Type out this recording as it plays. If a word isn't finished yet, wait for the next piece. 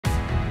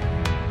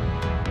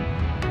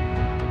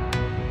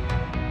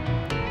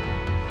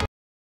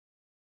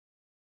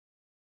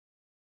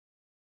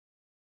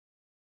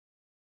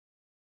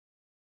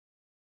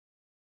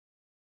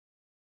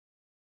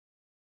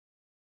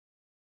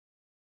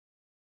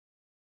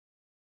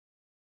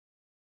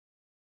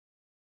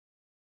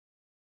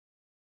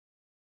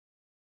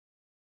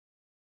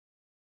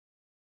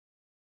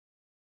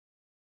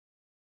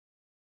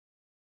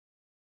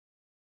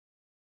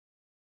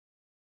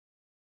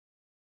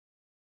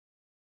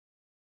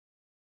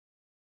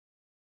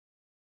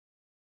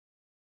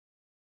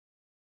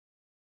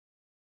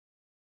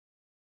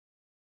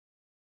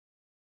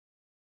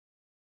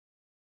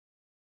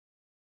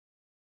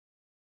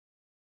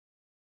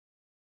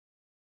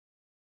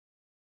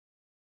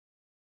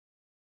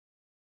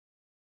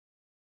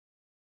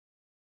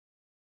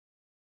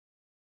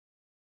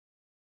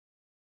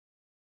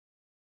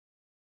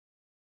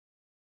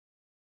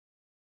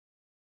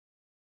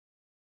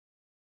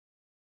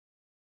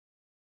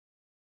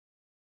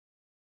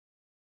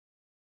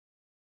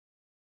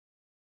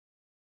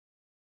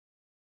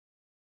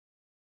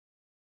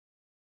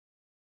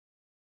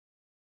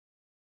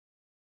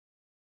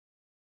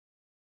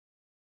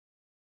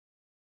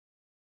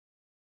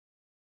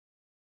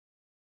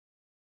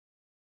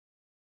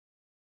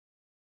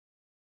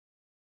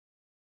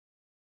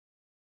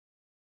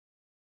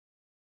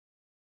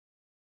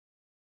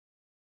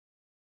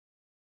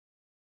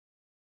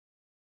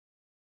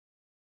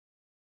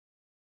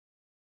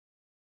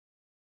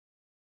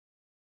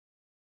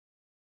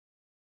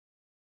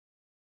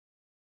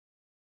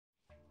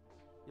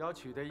要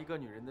取得一个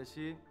女人的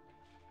心，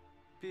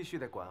必须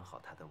得管好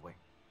她的胃。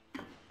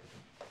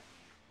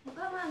我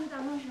看看你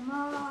打算什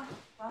么？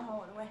管好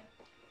我的胃。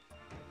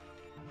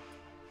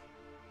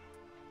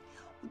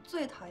我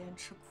最讨厌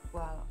吃苦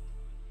瓜了。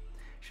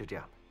是这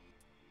样的，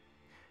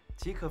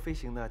极客飞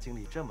行呢，经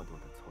历这么多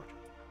的挫折，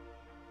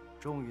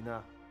终于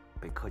呢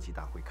被科技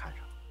大会看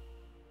上，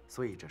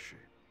所以这是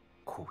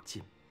苦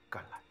尽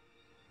甘来。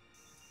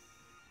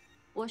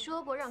我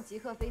说过让极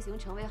客飞行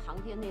成为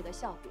航天内的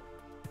笑柄，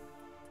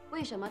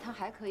为什么他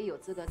还可以有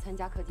资格参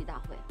加科技大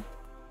会？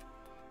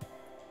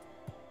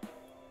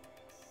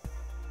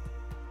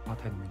八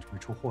太，你们准备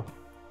出货了？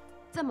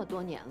这么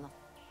多年了，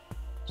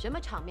什么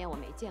场面我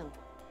没见过？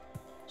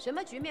什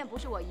么局面不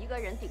是我一个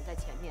人顶在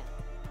前面？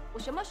我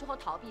什么时候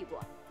逃避过？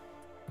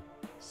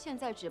现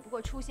在只不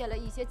过出现了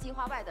一些计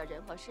划外的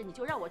人和事，你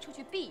就让我出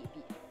去避一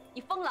避？你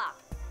疯了！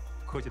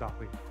科技大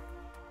会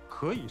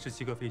可以是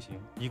极客飞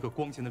行一个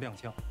光鲜的亮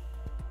相，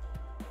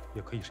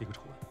也可以是一个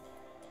丑闻。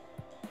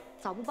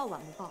早不报晚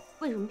不报，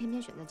为什么偏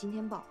偏选在今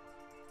天报？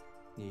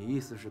你意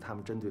思是他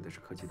们针对的是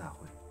科技大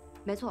会？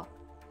没错，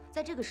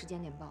在这个时间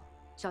点报，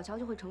小乔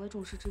就会成为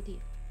众矢之的，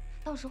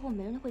到时候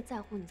没人会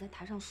在乎你在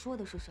台上说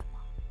的是什么，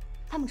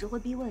他们只会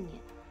逼问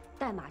你，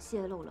代码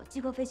泄露了，极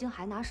客飞行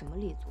还拿什么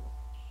立足？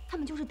他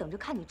们就是等着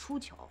看你出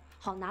糗，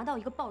好拿到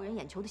一个爆人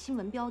眼球的新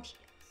闻标题。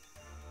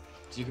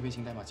极客飞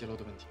行代码泄露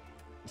的问题，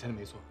你猜的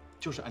没错，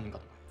就是安宁搞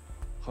的怪。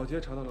郝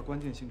杰查到了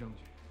关键性证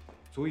据，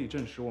足以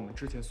证实我们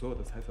之前所有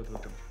的猜测都是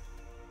正确。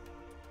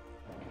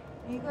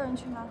你一个人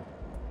去吗？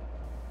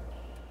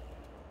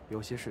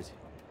有些事情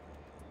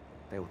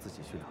得我自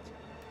己去了解。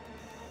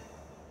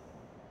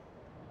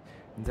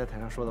你在台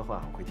上说的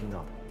话，我会听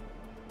到的。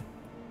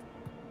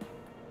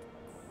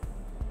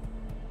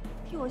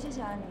替我谢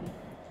谢安妮，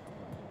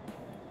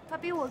她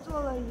逼我做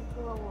了一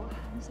个我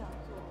很想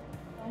做，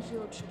但是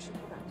又迟迟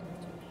不敢做的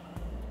决定。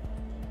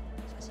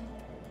小心。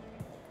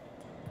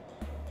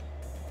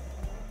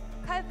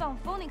开放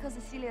Phoenix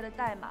系列的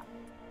代码，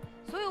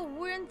所有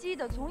无人机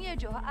的从业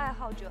者和爱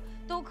好者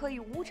都可以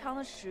无偿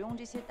的使用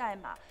这些代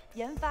码，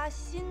研发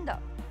新的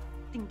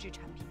定制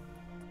产品，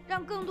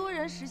让更多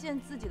人实现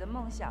自己的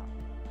梦想。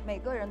每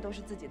个人都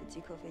是自己的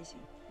极客飞行。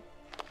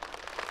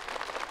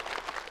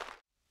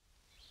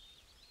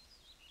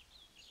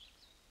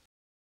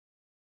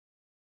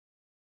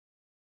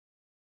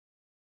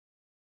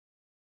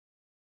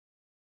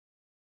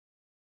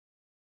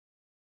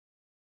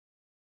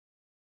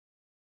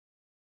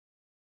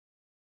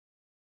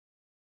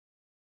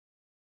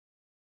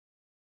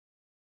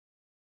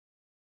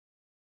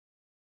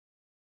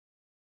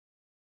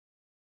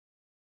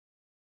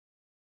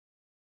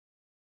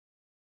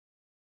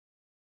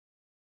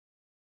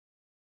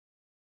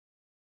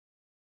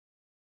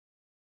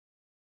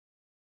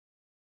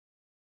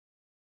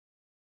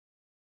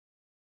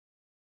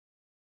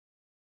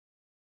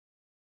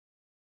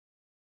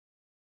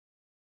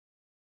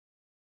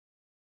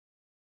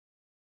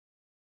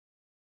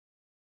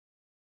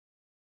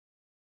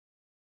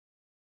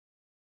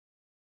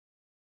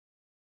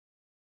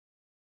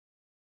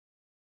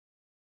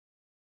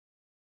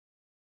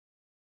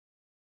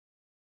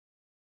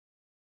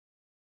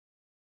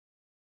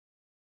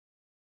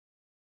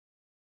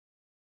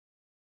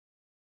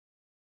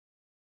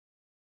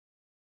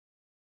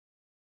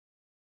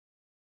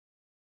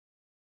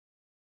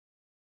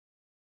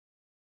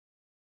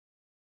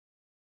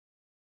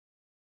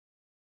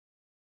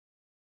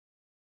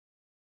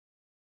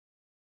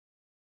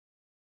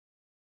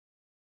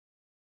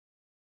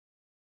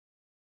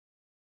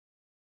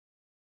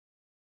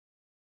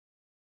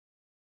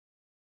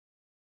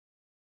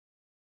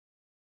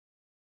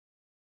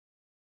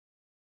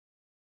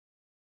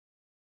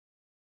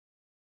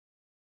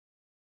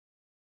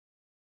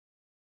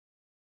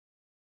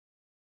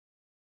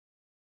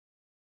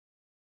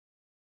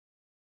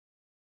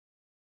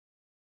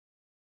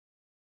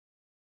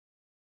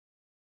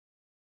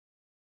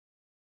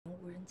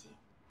无人机，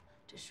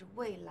这是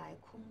未来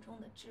空中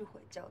的智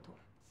慧交通。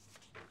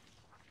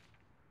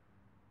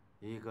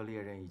一个猎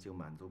人已经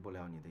满足不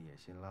了你的野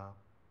心啦。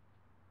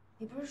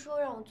你不是说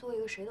让我做一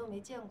个谁都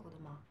没见过的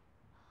吗？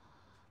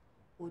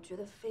我觉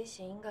得飞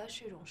行应该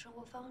是一种生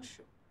活方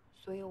式，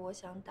所以我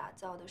想打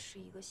造的是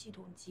一个系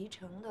统集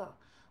成的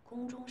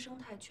空中生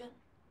态圈。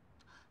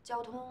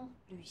交通、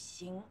旅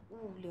行、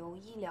物流、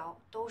医疗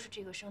都是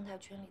这个生态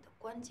圈里的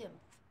关键部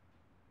分。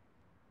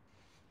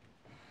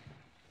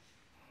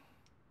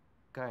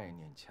概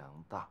念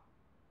强大，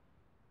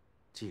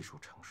技术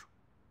成熟，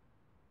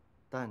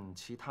但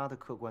其他的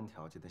客观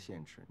条件的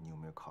限制，你有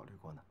没有考虑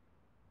过呢？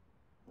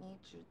你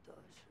指的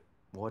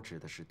是？我指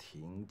的是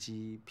停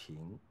机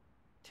坪，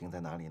停在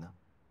哪里呢？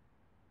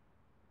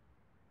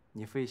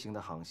你飞行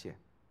的航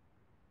线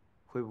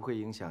会不会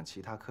影响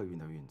其他客运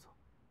的运作？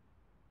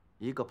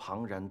一个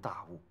庞然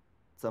大物，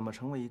怎么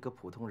成为一个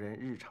普通人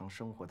日常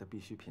生活的必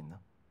需品呢？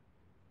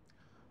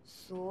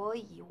所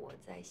以我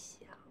在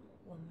想，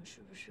我们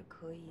是不是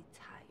可以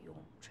采用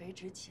垂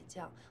直起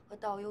降和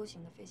倒 U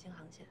型的飞行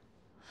航线，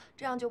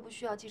这样就不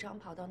需要机场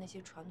跑道那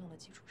些传统的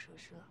基础设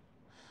施了。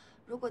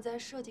如果在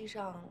设计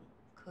上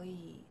可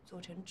以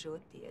做成折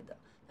叠的，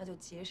那就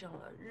节省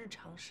了日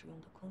常使用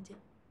的空间。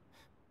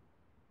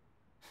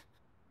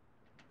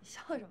你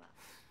笑什么？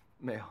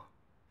没有，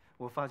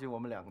我发觉我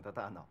们两个的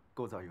大脑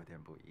构造有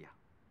点不一样。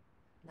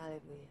哪里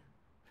不一样？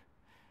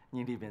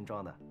你里面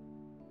装的，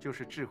就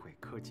是智慧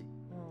科技。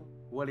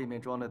我里面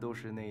装的都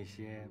是那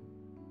些，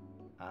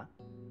啊，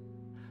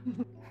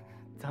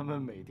咱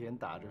们每天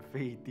打着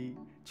飞的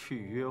去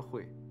约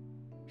会，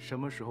什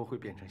么时候会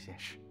变成现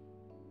实？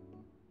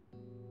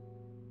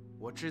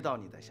我知道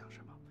你在想什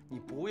么，你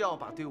不要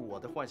把对我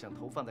的幻想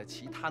投放在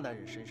其他男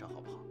人身上，好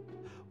不好？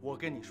我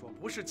跟你说，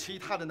不是其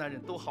他的男人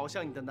都好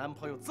像你的男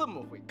朋友这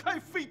么会开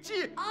飞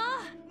机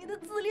啊！你的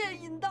自恋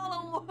引到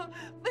了我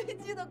飞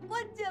机的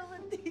关键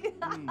问题。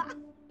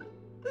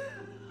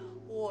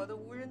我的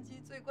无人机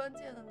最关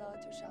键的呢，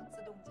就是要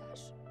自动驾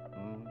驶。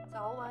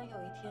早晚有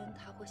一天，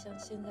它会像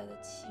现在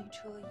的汽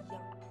车一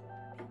样普遍。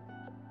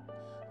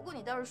不过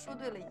你倒是说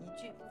对了一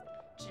句，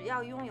只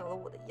要拥有了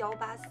我的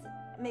184，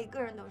每个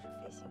人都是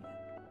飞行员。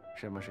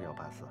什么是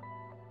184？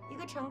一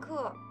个乘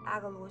客8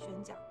个螺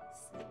旋桨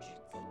，4只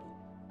机臂。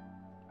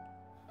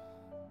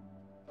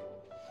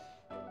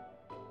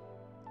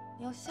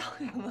你要笑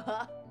什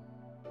么？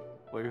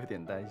我有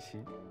点担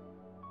心。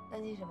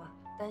担心什么？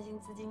担心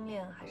资金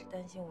链，还是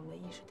担心我们的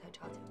意识太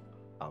超前？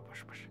啊，不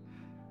是，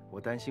我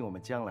担心我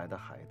们将来的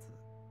孩子，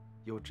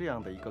有这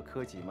样的一个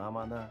科技妈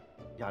妈呢，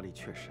压力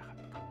确实很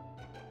大。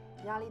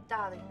压力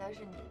大的应该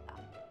是你吧？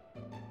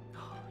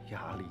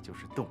压力就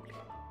是动力嘛。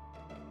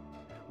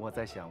我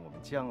在想，我们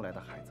将来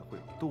的孩子会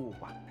有多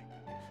完美？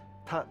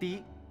他第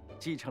一，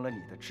继承了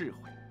你的智慧；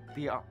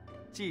第二，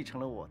继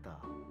承了我的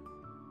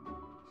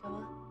什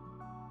么？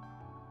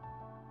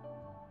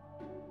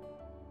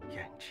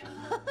颜值。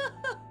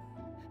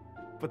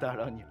不打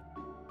扰你了，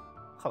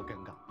好尴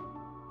尬。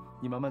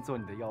你慢慢做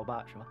你的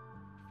180是吗？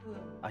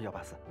啊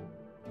，184。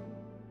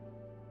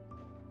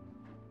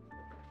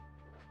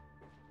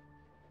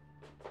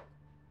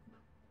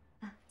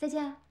啊，再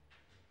见。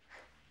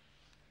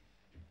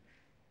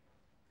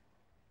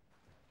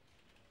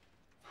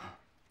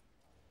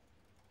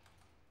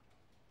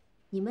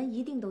你们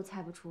一定都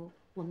猜不出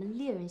我们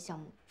猎人项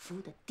目服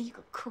务的第一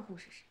个客户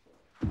是谁。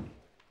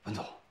文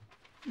总，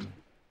你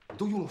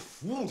都用了“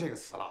服务”这个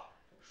词了。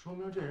说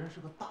明这人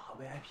是个大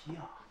VIP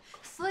啊！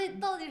所以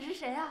到底是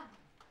谁啊？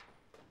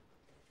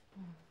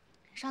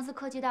上次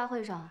科技大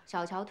会上，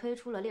小乔推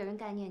出了猎人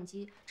概念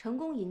机，成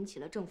功引起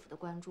了政府的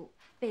关注，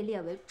被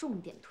列为重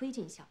点推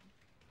进项目。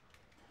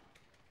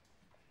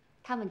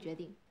他们决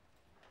定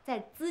在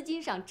资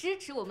金上支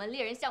持我们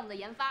猎人项目的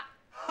研发。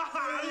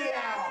哎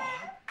呀！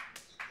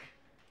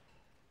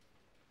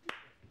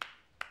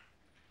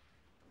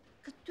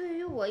可对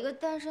于我一个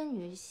单身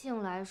女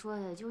性来说，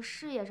也就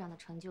事业上的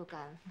成就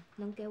感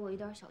能给我一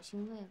点小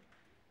欣慰了。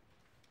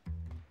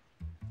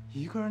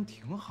一个人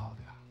挺好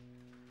的呀，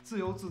自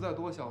由自在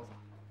多潇洒。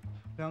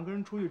两个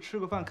人出去吃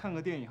个饭、看个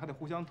电影，还得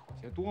互相妥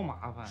协，多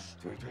麻烦呀！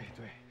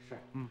对，是。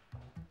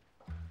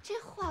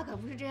这话可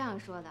不是这样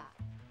说的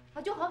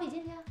啊！就好比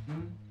今天，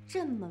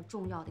这么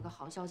重要的一个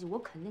好消息，我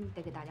肯定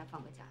得给大家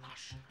放个假。那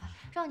是，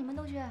让你们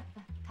都去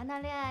谈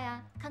谈恋爱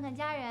呀，看看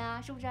家人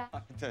啊，是不是？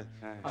对，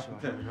是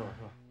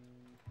吧？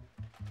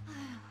哎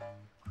呀，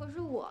可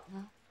是我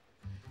呢，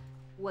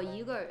我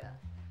一个人，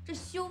这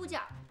休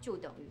假就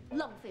等于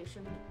浪费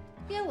生命，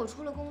因为我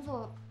除了工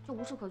作就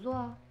无事可做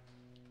啊。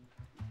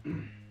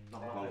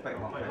浪费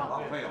了！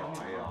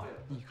哎呀，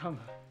你看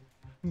看，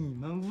你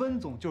们温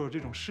总就是这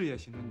种事业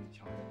型的女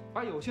强人，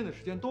把有限的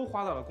时间都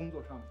花到了工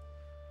作上面。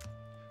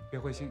别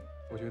灰心，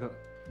我觉得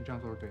你这样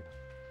做是对的。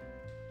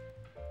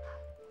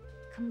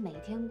可每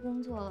天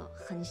工作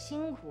很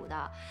辛苦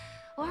的，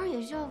偶尔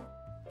也需要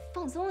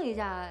放松一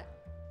下，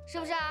是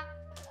不是啊？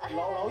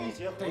劳逸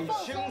结合，得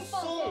轻松。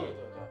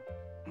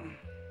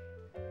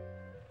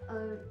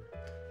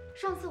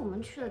上次我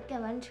们去了电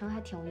玩城，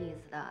还挺有意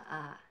思的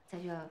啊，再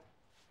去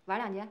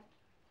玩2节。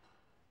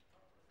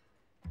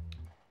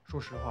说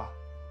实话，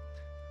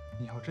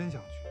你要真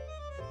想去，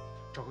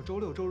找个周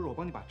六周日，我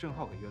帮你把郑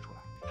浩给约出来。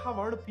他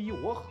玩的比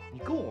我好，你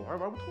跟我玩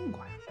不痛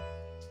快呀。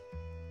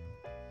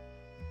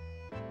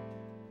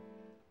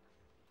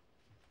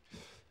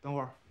等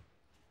会儿，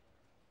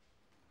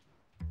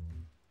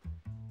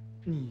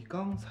你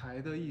刚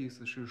才的意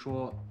思是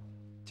说，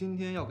今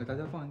天要给大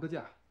家放一个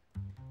假？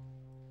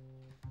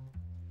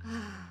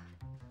啊，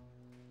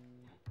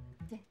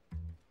对，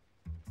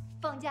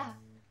放假。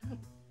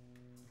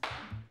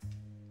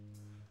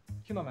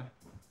听到没？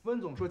温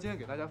总说今天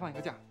给大家放一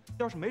个假，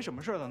要是没什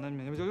么事了，那你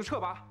们就撤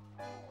吧。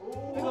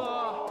那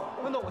个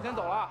温总，我先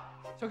走了。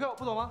小 Q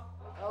不走吗？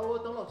我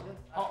等老秦。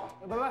好，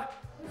拜拜。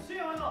谢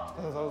谢温总。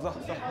走。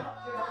谢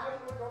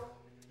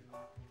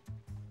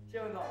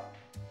谢温总。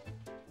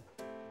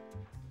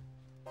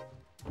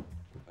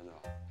文总，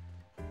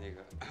那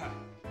个，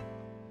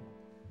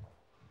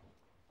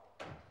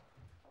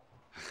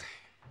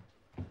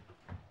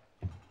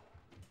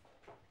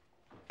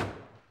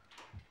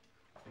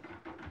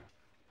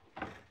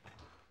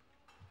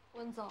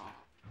温总，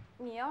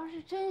你要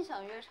是真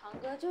想约长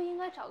哥，就应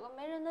该找个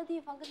没人的地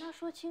方跟他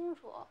说清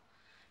楚。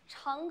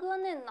长哥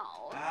那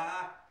脑……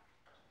哎，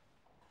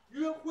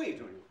约会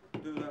这一回，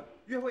对不对？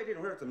约会这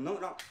种事怎么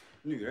能让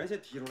女人先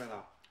提出来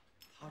呢？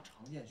他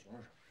常见熊是什么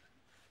人？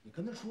你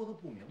跟他说他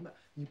不明白，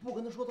你不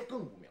跟他说他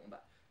更不明白。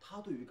他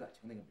对于感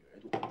情那个敏锐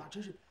度，那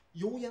真是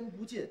油盐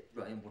不进，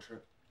软硬不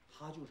吃。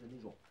他就是那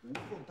种无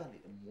缝蛋里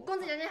的魔。公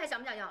子人家还想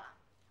不想要了？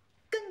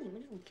跟你们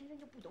这种天生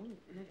就不懂女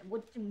人的人，我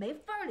就没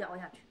法聊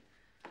下去。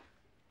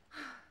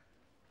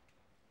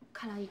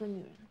看来一个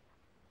女人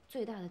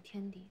最大的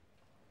天敌，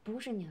不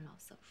是年老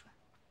色衰，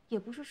也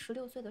不是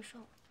16岁的少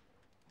女，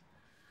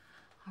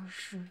而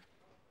是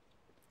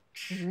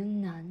直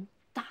男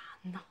大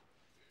脑。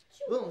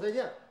文总再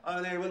见。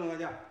那是文总再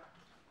见。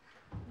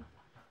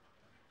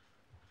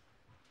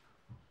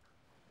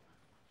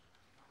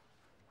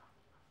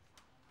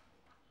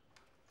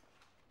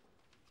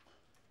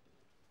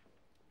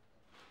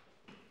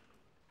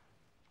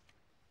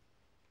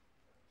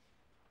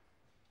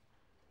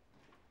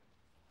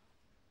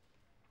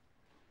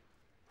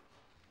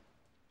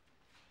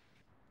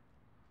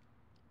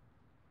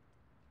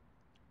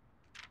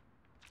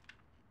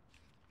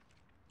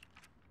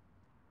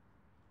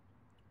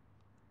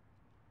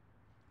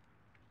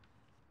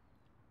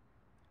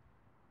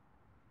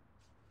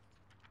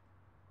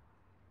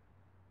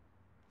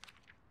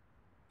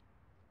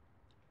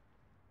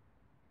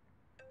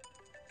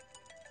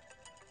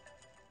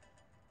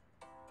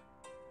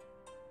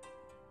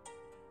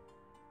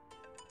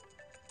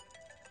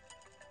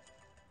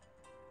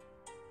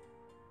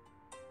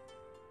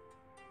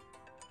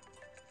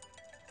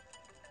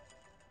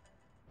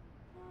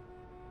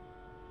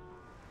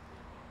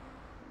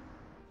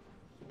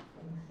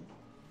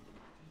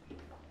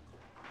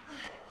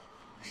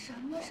什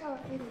么事儿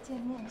非得见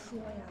面说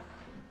呀？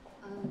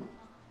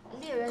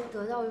猎人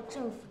得到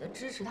政府的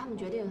支持，他们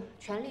决定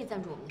全力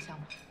赞助我们的项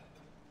目。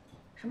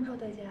什么时候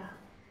对接啊？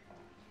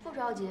不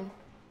着急，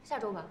下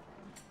周吧。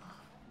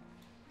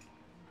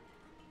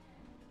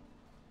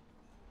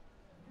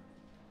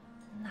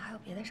那还有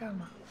别的事儿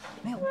吗？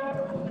没有。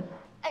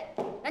哎，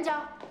南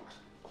桥，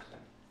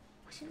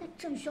我现在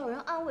正需要人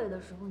安慰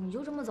的时候，你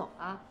就这么走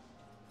了？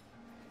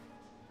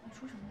你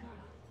出什么事儿了？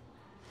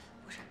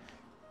不是，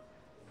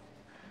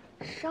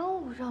商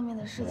务上面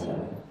的事情，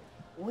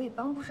我也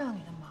帮不上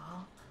你的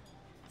忙。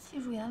技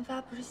术研发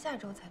不是下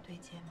周才对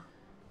接吗？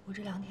我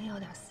这2天要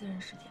点私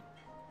人时间呗。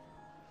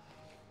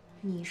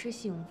你是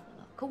幸福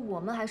了，可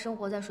我们还生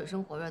活在水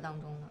深火热当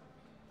中呢。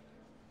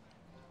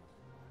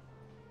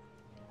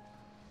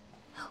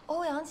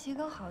欧阳琦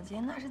跟郝杰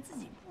那是自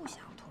己不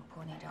想捅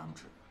破那张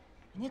纸，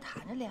人家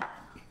谈着恋爱呢。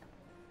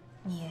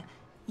你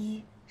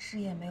1事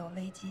业没有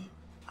危机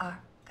，2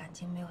感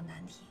情没有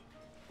难题，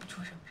你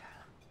出什么事儿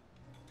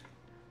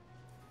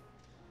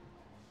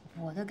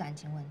了？我的感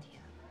情问题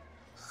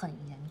很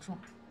严重。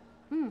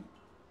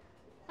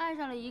爱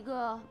上了一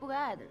个不该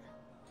爱的人。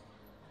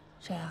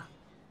谁啊？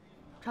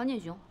常建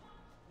雄。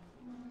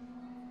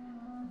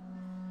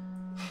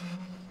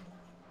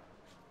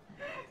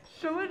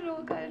什么时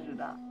候开始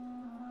的？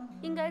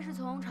应该是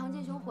从常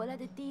建雄回来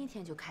的第1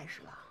天就开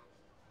始了。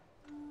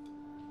原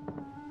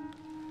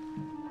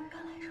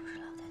来是不是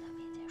老在他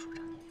面前说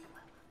常建雄坏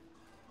话？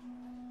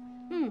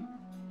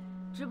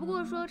只不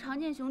过说常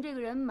建雄这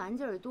个人蛮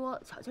劲儿多，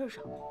巧劲儿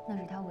少。那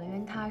是他为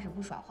人踏实，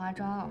不耍花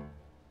招。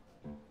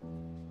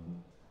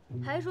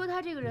还说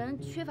他这个人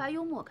缺乏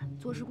幽默感，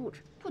做事固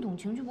执，不懂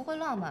情趣，不会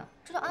浪漫，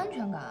这叫安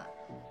全感。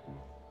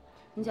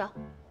你瞧，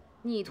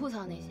你吐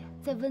槽那些，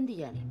在温迪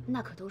眼里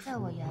那可都是……在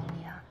我眼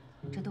里啊，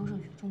这都是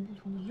与众不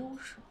同的优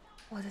势。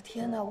我的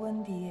天哪，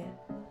温迪，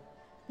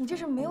你这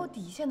是没有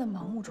底线的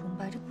盲目崇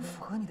拜，这不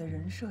符合你的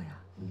人设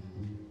呀。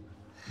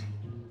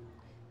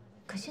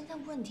可现在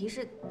问题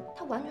是，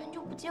他完全就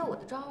不接我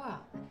的招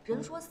啊！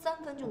人说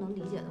3分就能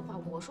理解的话，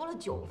我说了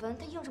9分，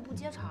他硬是不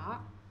接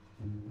茬。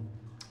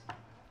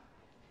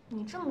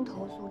你这么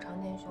投诉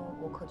常建雄，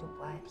我可就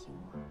不爱听了。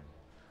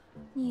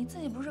你自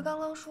己不是刚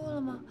刚说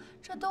了吗？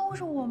这都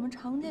是我们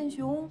常建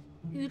雄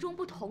与众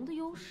不同的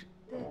优势。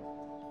对。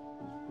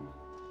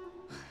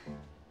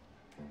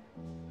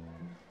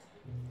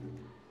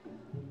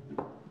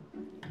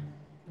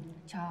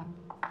乔儿，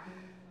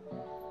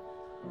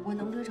我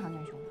能追常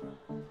建雄吗？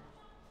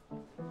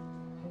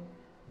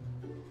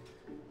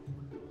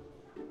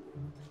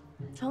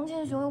常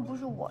建雄又不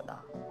是我的，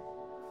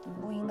你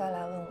不应该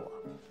来问我，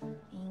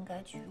你应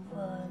该去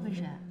问……问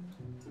谁？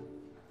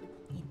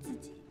你自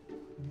己。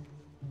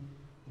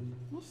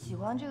你喜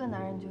欢这个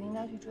男人，你就应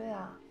该去追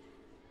啊。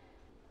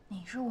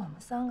你是我们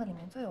3个里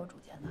面最有主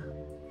见的。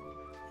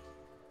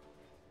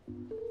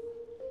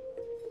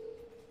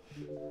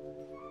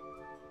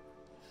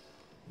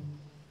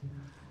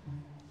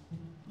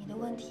你的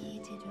问题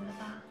解决了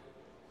吧？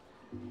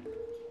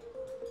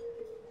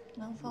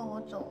能放我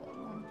走了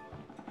吗？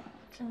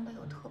真的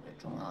有特别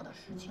重要的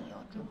事情要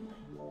准备。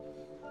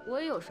我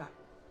也有事儿，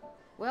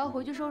我要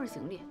回去收拾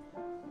行李。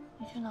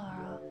你去哪儿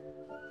啊？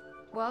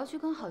我要去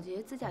跟郝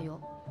杰自驾游。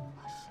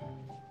哇塞，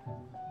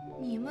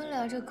你们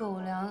俩这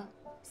狗粮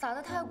撒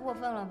得太过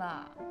分了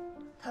吧？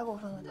太过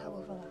分了，太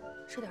过分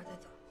了！吃点再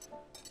走。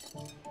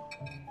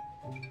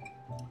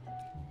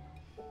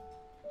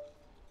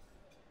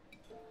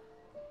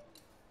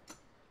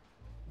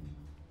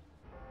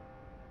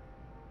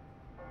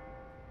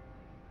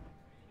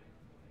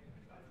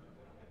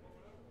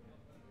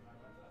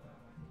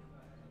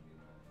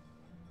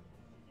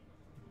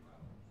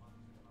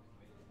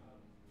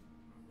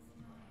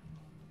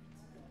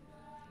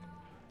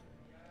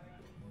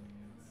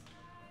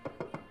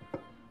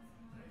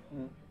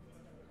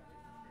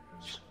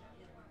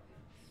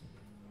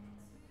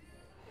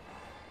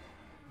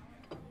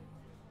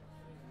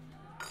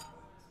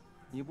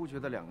你不觉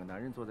得两个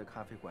男人坐在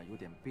咖啡馆有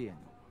点别扭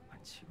吗？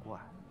很奇怪。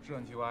是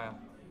很奇怪呀。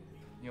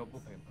你有不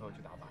陪朋友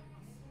去打靶？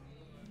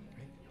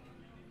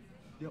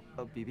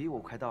哎，比比，我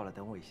快到了，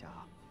等我一下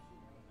啊。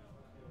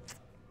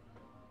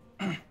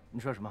你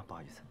说什么？不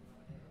好意思。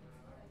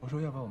我说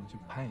要不要我们去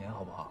攀岩，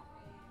好不好？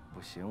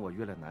不行，我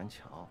约了南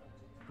桥。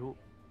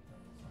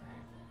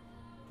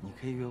你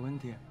可以约温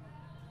迪。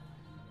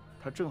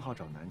他正好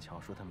找南桥，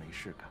说他没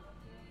事干。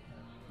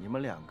你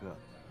们两个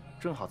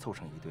正好凑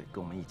成一对，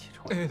跟我们一起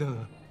冲。哎，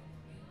等，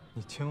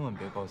你千万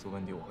别告诉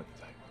温迪我和你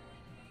在一块。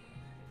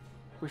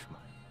为什么？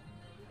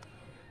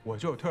我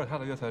就是推了他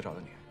的约才找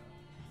的你。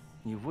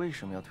你为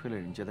什么要推了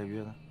人家的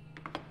约呢？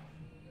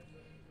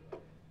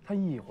他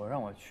一会儿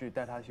让我去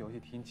带他去游戏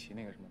厅骑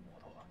那个什么摩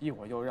托，一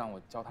会儿又让我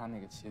教他那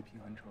个骑平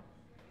衡车。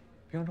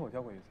平衡车我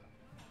教过一次，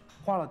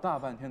花了大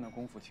半天的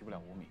功夫骑不了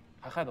5米，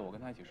还害得我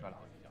跟他一起摔了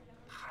好几跤，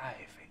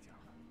太费劲了。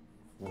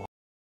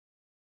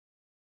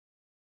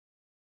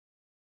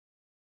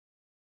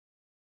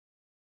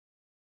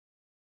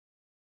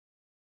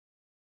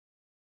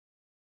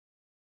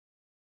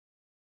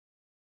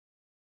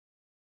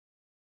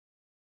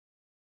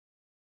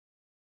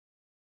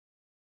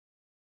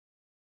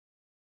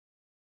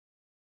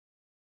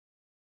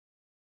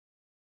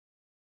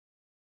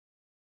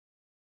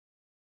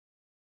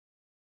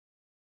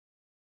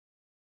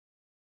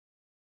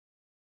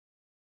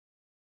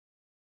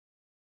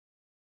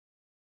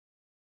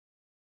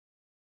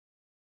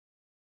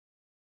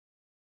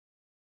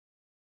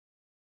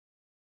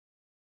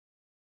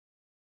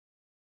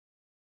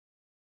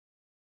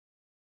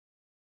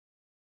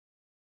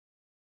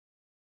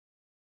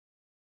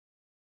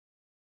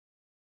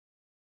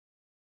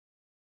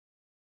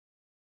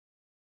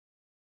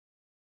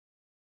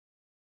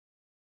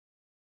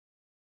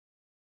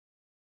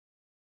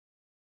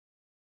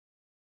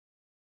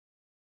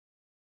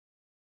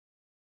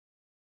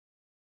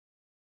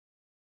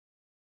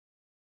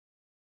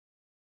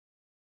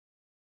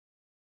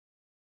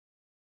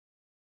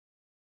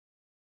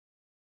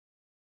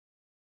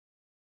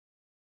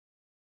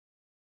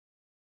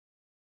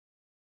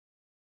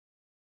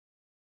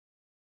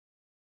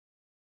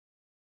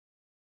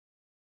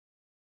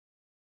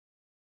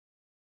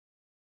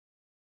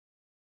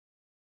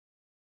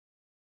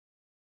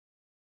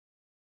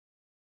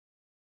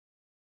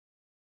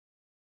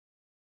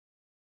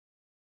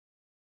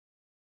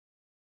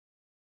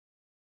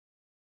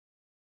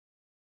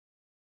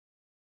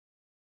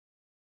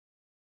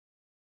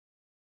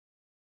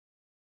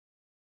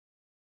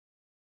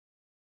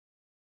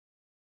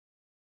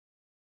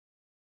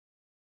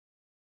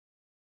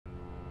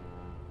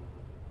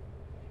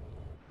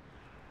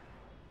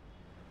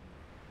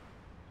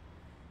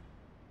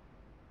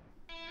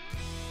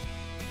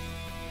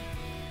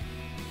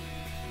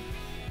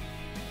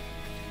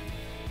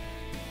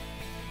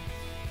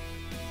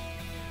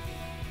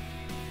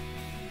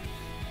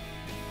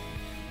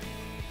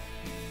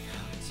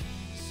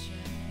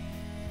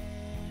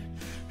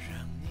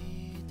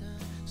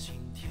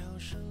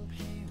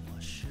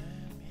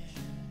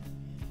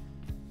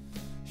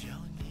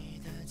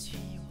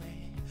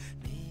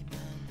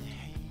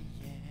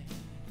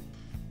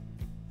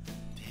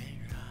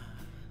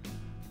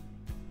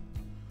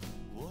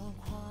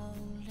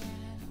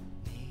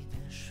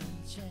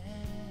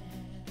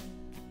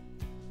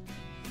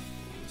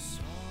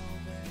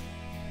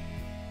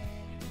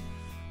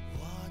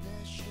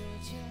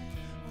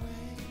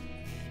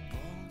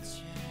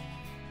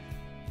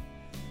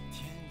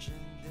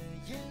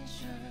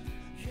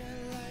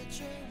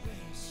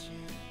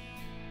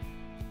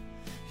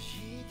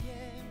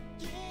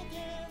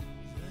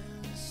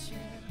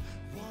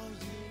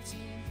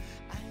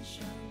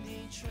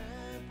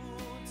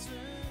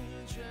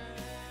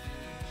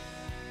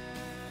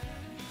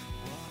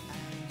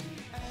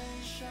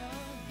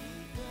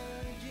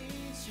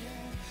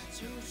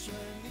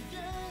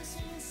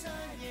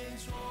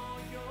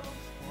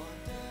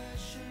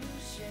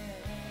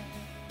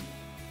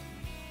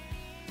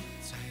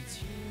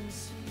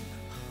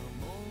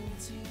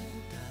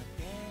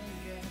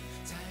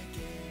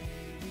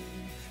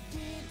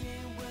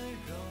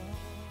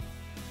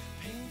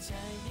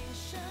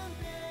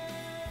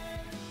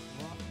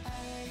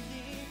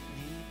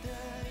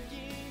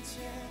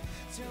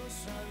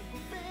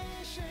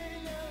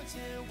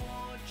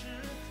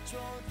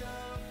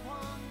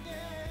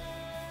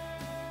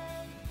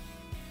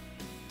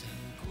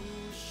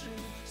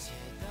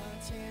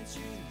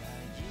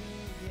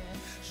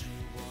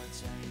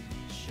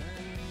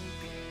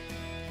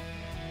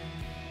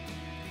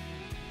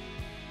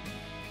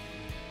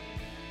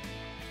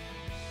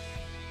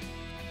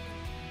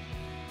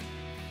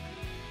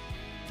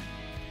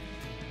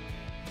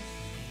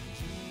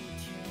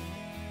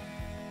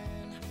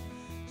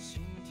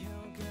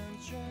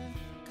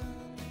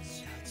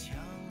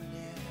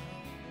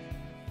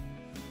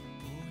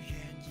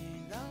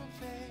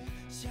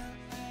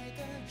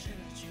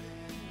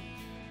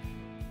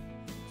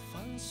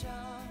下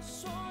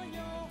所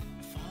有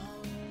防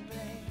备，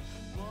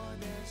我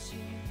的心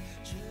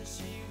只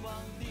希望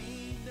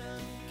你能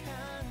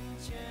看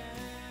见。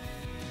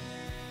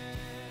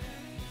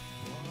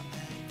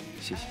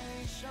谢谢你，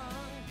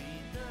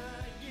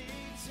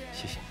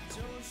谢谢你。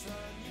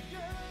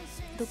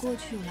你的过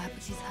去我来不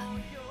及参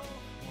与，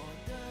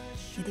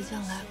你的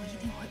将来我一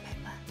定会陪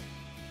伴。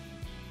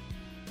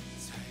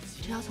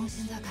只要从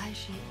现在开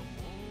始，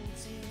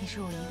你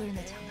是我一个人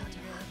的强盗就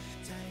好。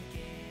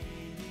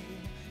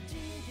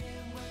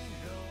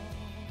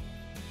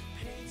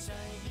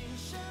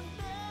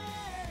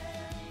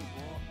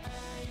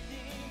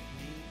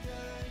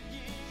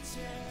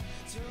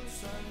就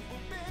算不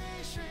被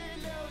谁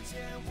了解，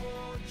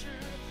我执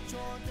着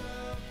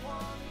的狂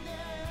恋。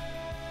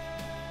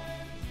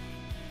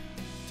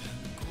当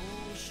故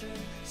事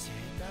写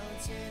到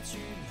结局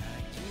那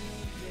一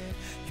页，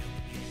永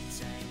远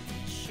在你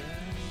身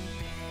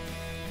边。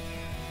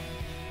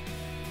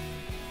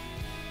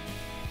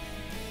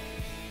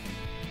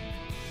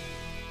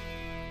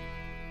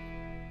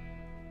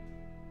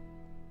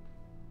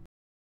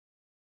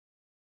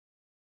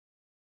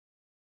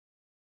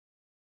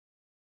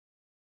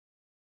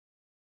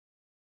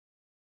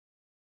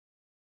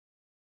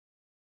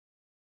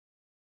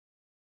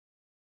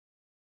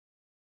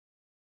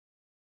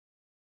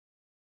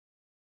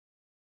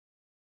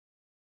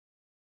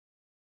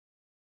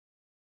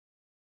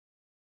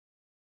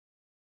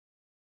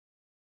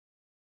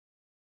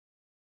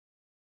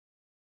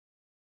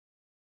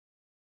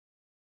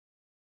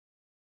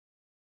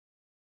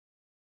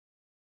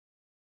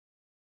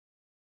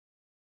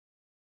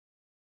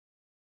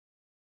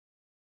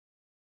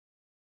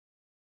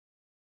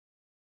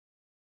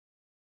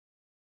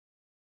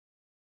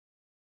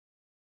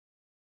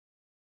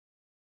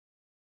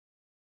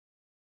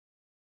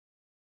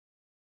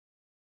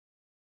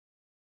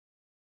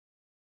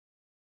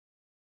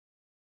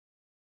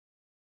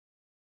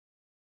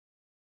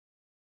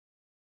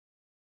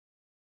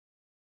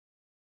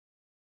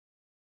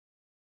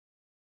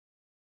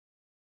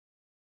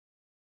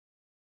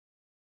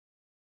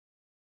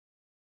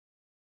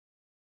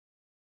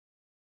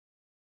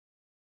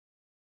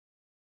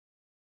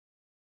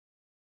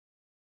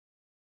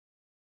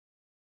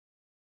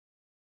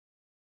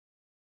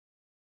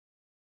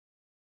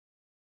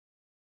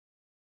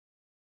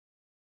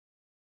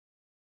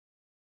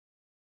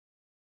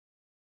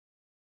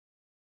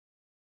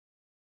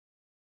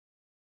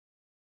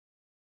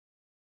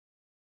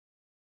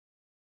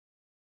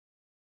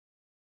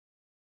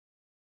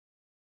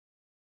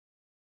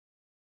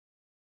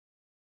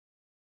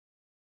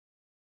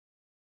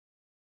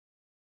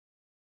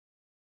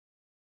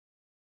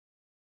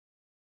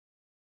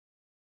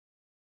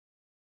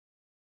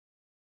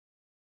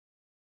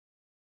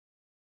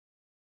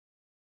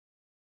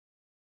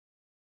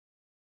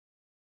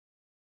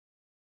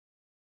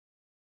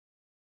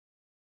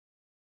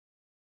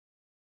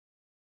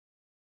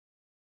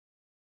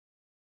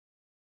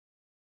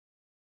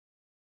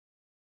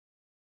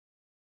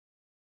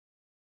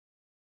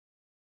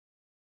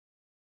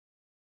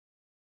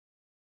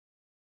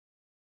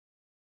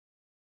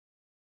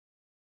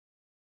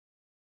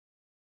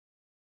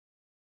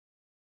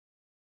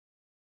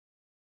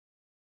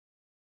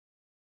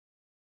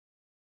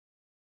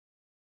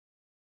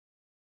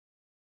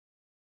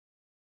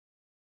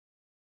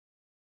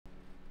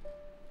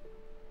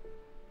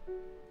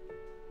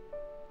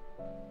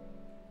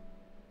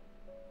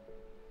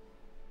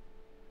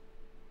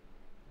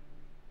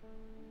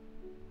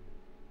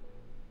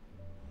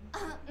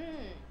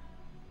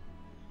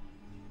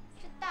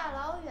这大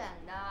老远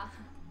的，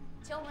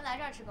请我们来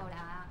这儿吃狗粮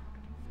啊？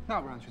那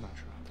不然去哪儿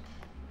吃？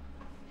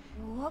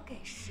我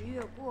给10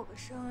月过个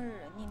生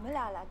日，你们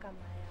俩来干嘛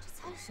呀？这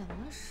才什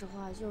么时候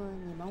啊，就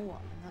你们我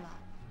们的了。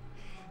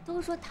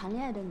都说谈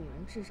恋爱的女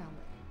人智商为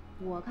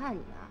零，我看你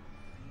们啊，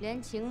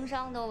连情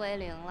商都为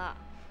0了。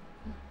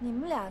你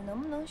们俩能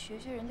不能学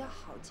学人家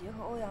郝杰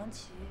和欧阳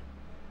琦，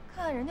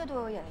看看人家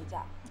多有眼力劲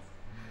儿。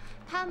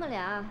他们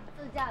俩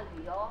自驾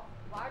旅游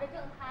玩的正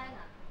嗨呢。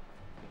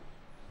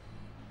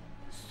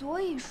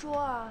所以说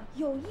啊，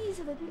有意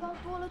思的地方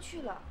多了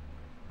去了，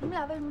你们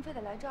俩为什么非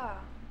得来这儿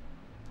啊？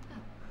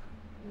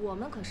我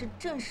们可是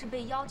正式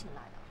被邀请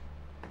来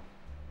的。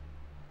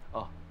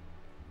哦，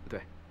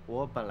对，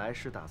我本来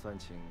是打算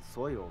请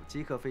所有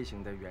极客飞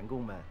行的员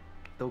工们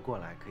都过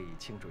来，可以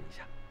庆祝一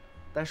下。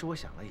但是我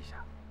想了一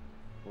下，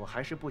我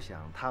还是不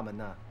想他们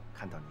呢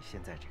看到你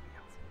现在这个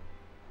样子。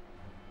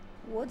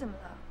我怎么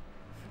了？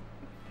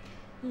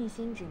一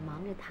心只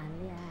忙着谈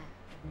恋爱，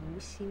无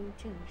心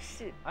正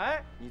事。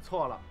哎，你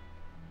错了，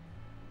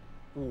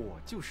我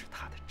就是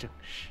他的正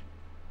室。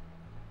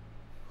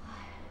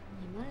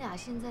你们俩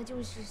现在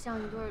就是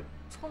像一对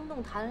冲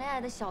动谈恋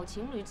爱的小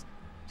情侣，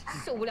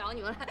受不了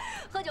你们了！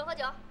喝酒喝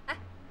酒，哎，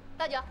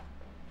倒酒。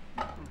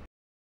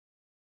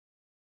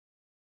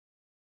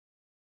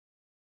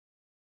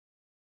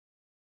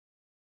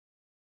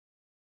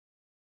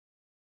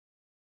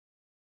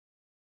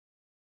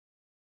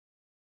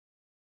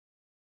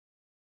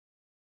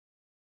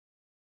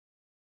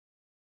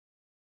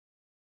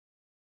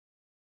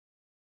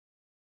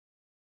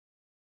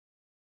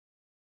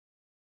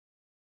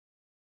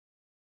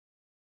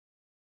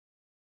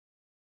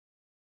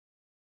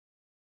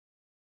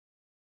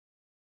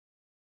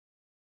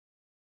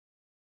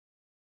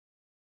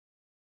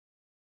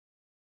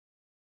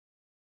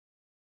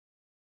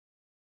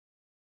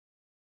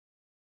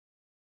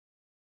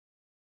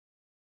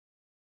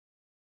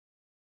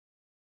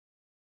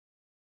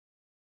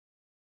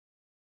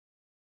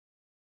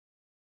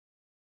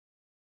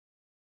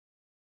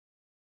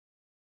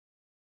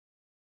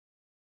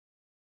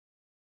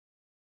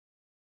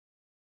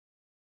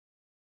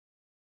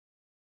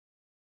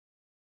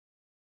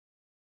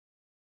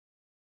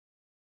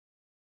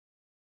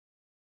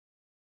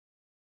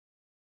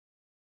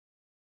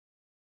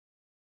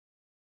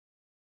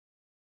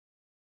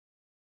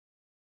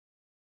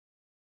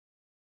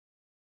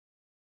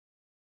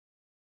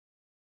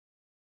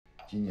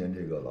今年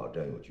这个老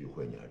战友聚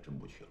会，你还真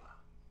不去了？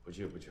不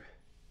去不去，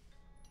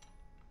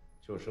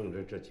就剩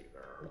这几个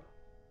人了，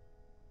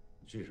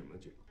聚什么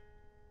聚？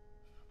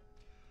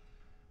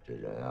这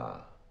人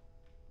啊，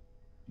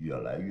越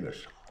来越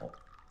少，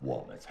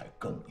我们才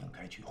更应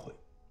该聚会，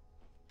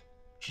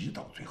直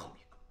到最后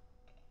一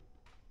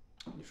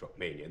个。你说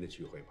每年的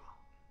聚会吧，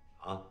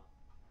啊？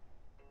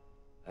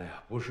哎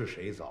呀，不是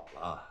谁走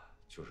了，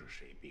就是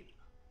谁病了。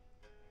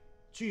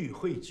聚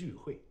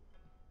会，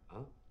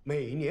啊，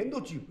每年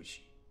都聚不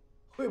齐，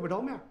会不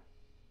着面，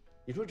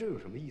你说这有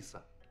什么意思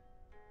啊？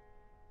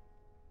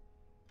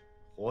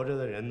活着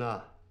的人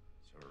呢，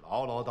就是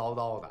唠唠叨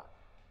叨的，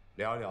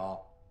聊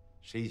聊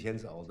谁先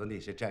走的那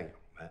些战友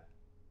们，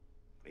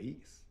没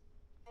意思。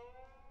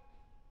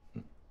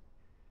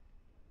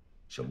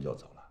什么叫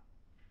走了？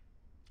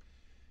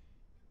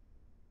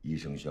医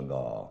生宣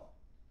告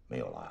没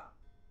有了，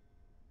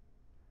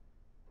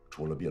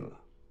出了殡了，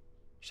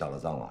下了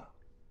葬了，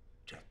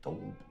这都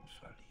不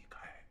算离开。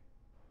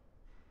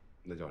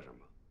那叫什么？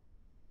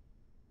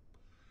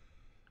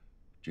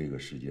这个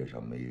世界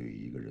上没有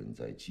一个人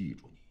在记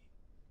住你，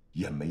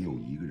也没有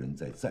一个人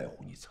在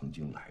乎你曾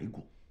经来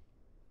过。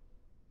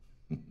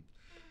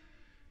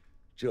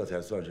这才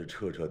算是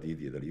彻彻底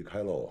底的离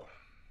开喽。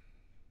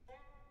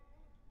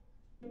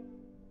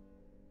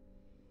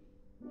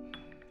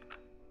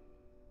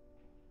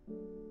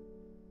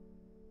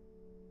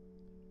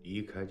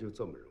离开就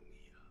这么容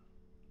易啊？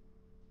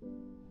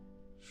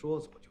说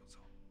走就走，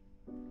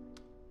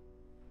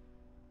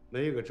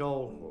没个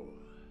招呼，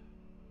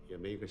也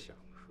没个享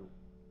受。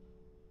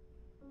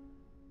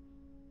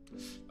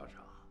老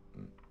常，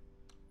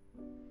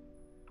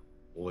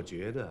我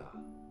觉得啊，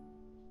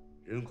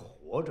人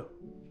活着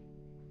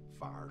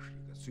反而是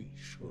一个最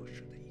奢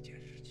侈的一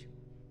件事情。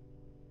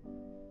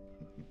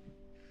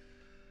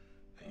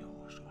哎呦，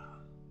我说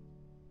啊，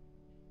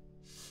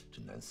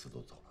这南四都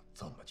走了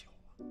这么久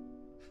了，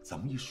咱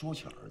们一说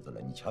起儿子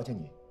来，你瞧瞧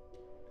你，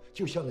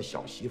就像那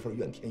小媳妇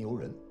怨天尤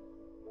人。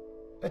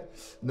哎，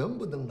能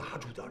不能拿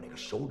出点那个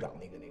首长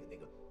那个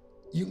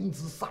英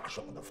姿飒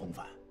爽的风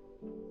范？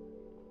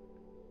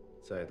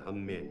在他们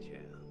面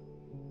前啊，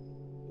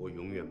我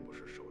永远不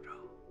是首长，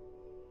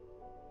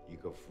一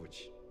个父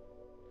亲，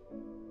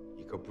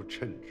一个不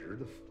称职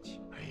的父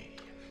亲。哎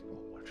呀，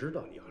我知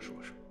道你要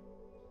说什么，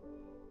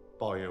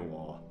抱怨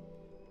我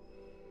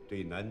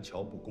对南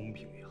桥不公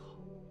平也好，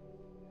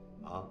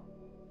啊，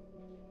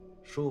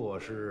说我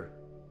是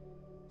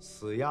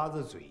死鸭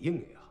子嘴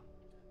硬也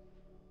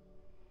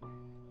好，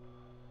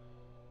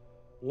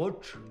我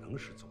只能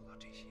是做到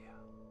这些啊，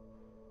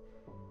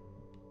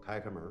开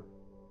门，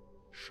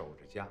守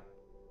着家，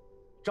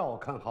照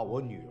看好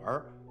我女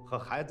儿和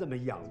孩子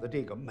们养的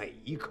这个每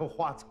一棵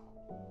花草，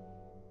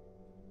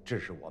这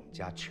是我们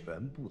家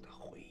全部的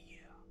回忆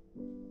啊。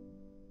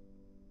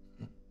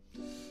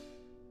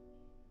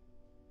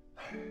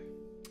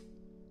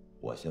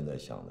我现在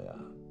想的呀，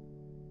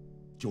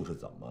就是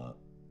怎么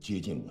接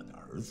近我的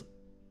儿子。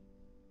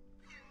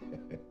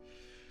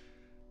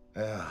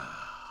哎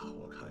呀，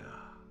我看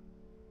呀，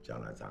将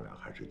来咱俩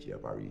还是结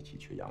伴一起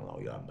去养老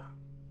院吧。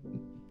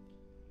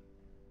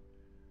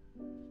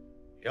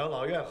养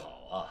老院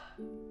好啊，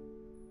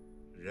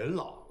人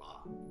老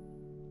了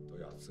都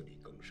要自力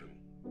更生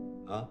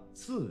啊，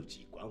自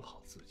己管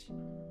好自己，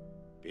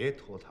别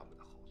拖他们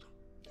的后腿。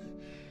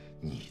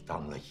你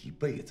当了一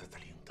辈子的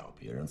领导，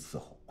别人伺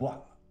候惯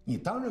了，你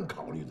当然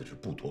考虑的是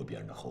不拖别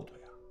人的后腿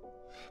啊。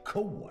可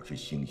我是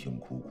辛辛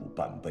苦苦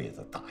半辈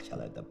子打下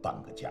来的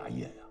半个家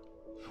业呀，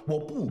我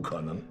不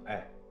可能。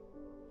哎，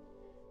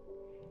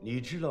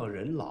你知道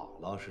人老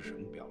了是什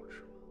么标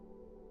志吗？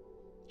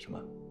什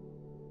么？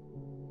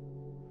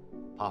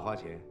怕花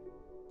钱，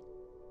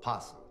怕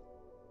死，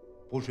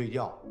不睡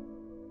觉，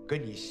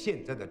跟你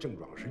现在的症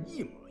状是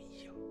一模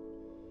一样。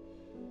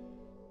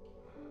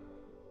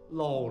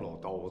唠唠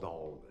叨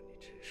叨的，你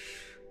真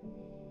是。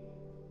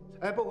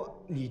哎，不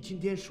过你今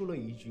天说了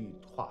一句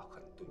话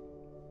很对。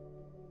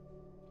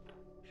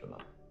什么？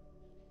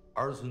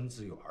儿孙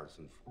自有儿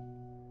孙福。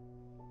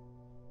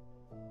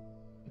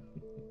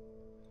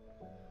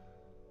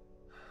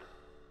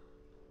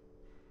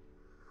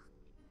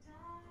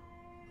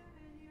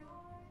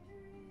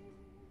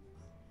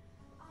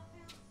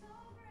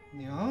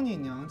娘你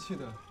娘气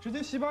的，直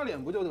接洗把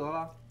脸不就得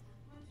了？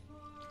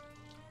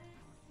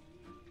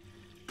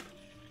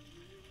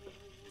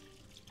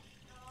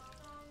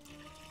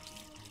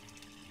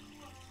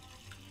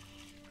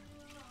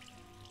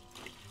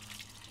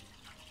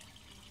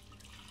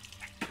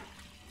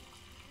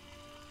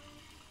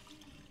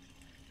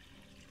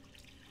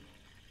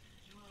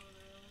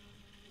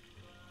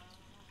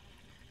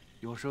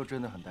有时候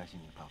真的很担心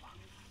你爸爸。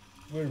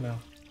为什么呀？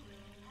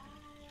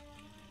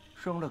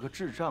生了个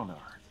智障的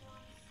儿子，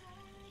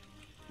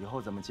以后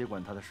怎么接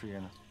管他的事业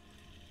呢？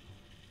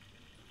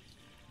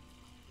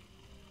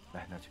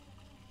来，拿去。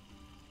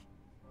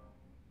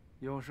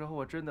有时候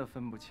我真的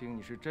分不清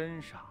你是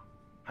真傻，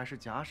还是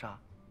假傻，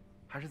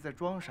还是在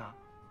装傻，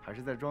还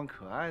是在装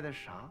可爱的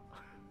傻。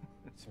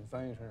请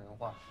翻译成人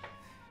话。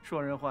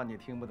说人话你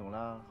听不懂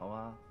了，好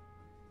吗？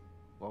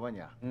我问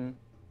你啊，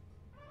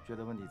觉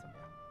得问题怎么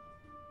样？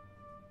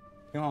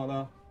挺好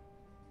的。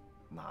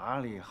哪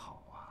里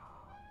好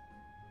啊？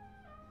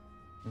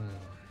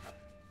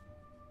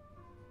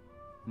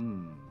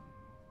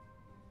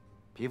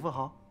皮肤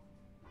好，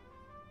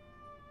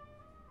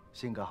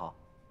性格好，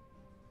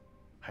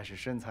还是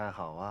身材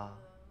好啊？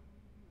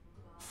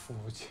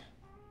肤浅。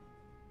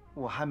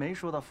我还没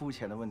说到肤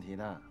浅的问题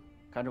呢，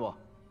看着我，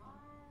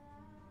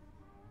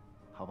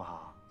好不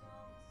好？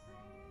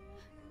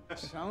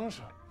想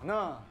什么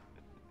呢？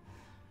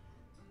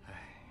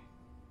哎，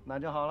那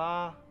就好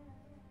啦。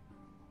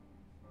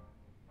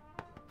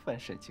犯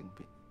神经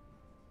病，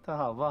他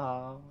好不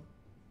好？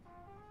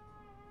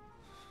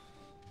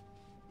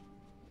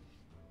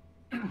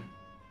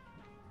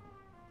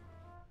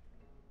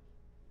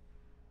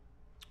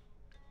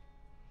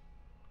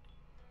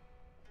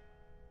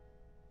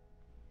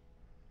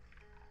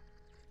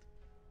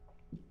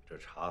这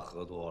茶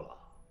喝多了，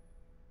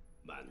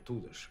满肚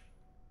子水。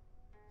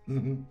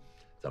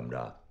怎么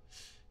着？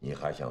你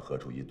还想喝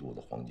出一肚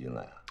子黄金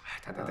来啊？哎，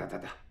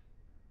得，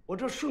我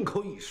这顺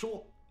口一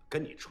说，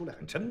跟你出来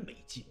还真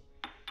没劲。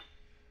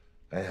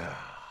哎呀，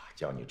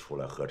叫你出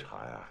来喝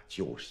茶呀，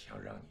就是想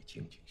让你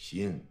静静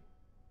心。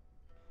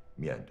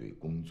面对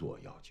工作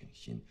要静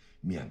心，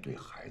面对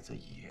孩子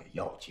也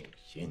要静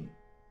心。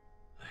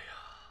哎呀，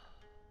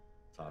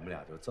咱们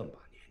俩就这么把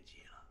年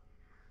纪了，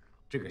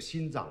这个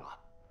心脏啊，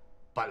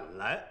本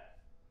来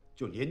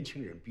就年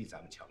轻人比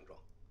咱们强壮。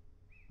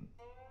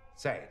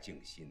再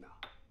静心呐，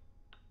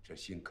这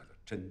心可就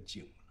真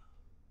静了。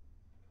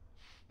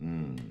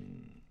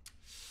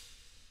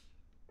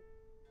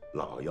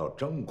老要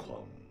张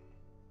狂，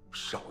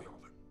少要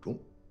稳重。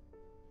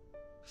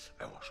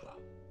哎，我说，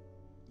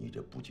你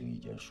这不经意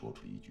间说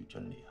出一句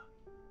真理啊！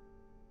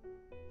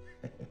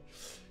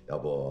要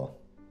不，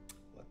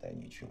我带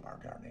你去玩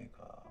点那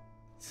个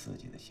刺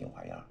激的新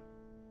花样。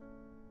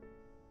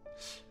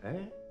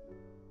哎，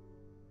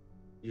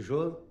你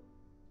说，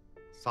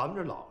咱们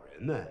这老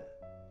人们，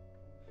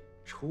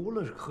除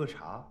了喝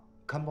茶、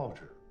看报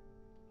纸，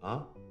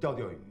啊，钓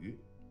鱼，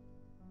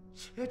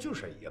哎，就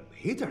是也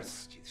没点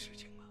刺激的事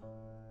情啊。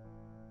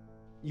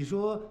你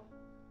说，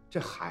这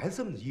孩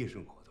子们的夜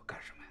生活都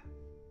干什么呀？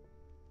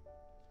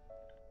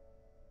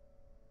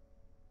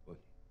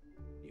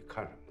你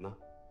看什么呢？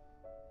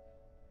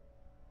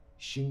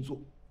星座，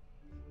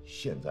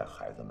现在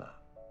孩子们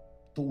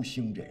都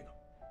兴这个。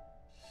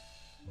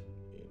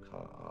你看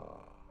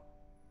啊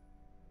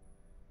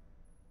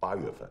，8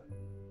月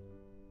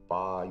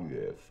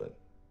份，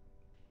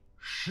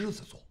狮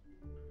子座。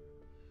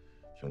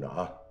听着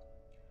啊，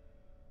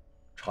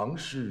尝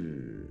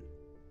试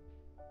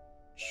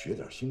学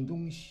点新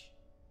东西，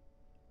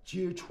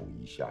接触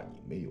一下你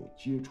没有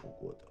接触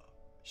过的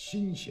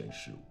新鲜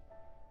事物，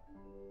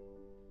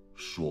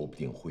说不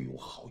定会有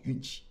好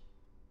运气，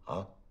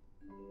啊！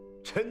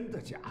真的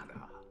假的？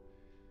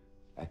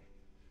哎，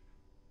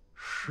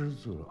狮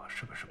子座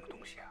是个什么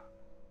东西啊？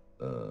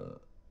哎呦，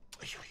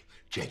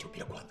这就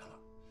别管它了。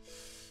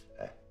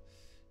哎，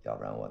要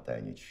不然我带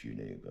你去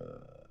那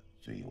个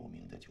最有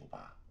名的酒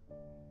吧，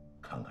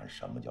看看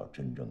什么叫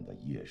真正的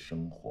夜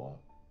生活。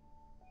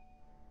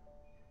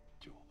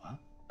酒吧？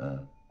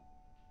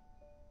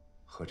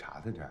喝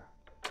茶的这儿。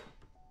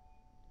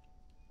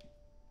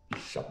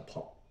上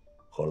炮，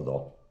喝了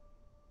走。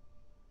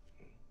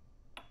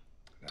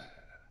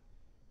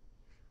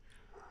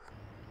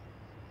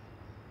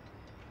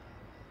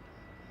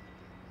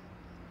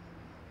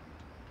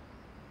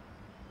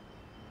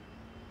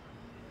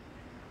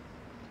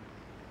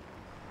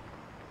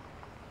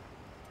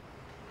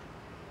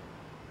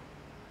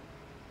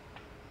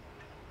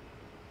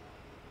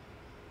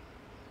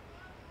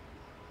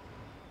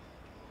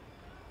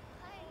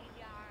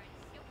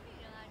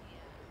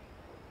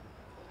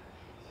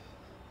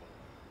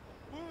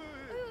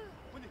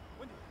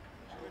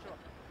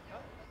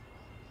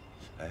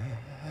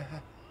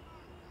哎，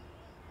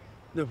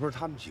那不是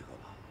他们几个吗？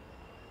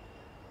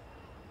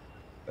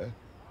哎，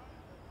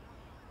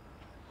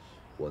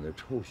我那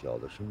臭小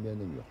子身边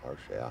的女孩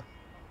谁啊？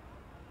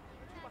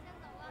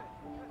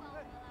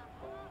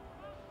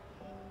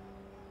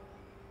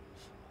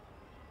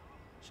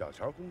小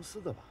乔公司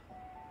的吧？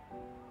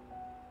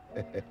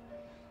嘿嘿，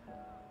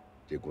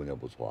这姑娘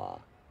不错啊，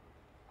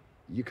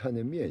一看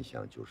那面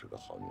相就是个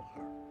好女孩。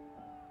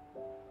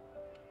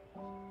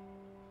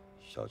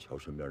小乔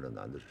身边的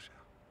男的是谁啊？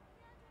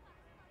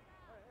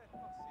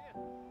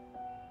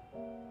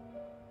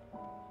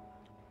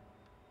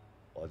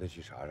我得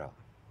去查查，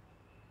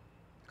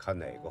看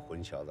哪个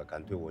混小子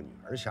敢对我女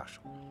儿下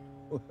手。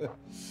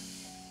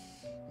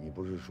你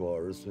不是说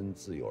儿孙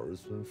自有儿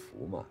孙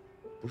福吗？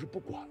不是不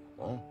管了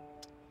吗？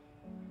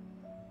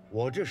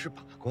我这是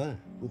把关，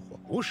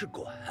不是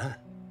管。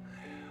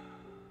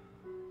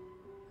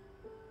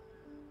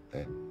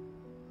哎，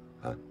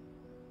看。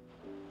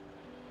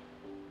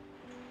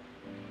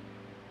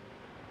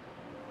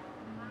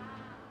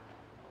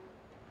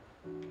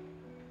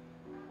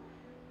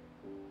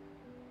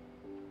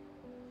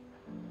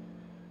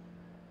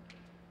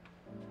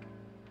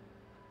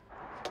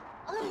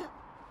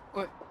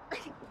喂，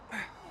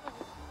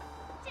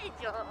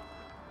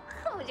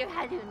劲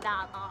还挺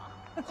大的。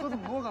喝这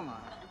么多干嘛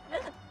呀？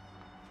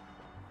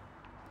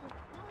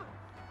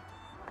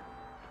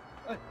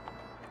哎，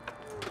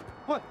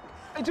喂，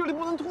哎，这里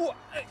不能吐。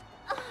哎，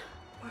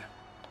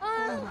好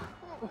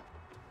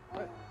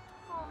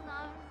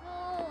难受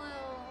呀，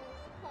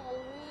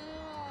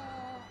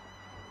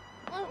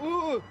好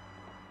晕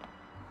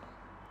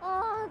啊！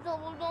走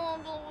不动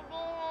了，走不动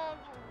了，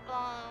怎么办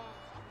呀？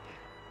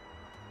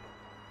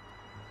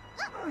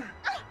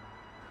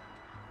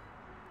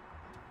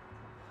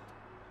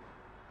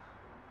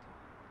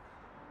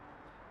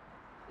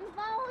你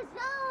放我下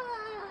来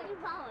呀！你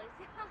放我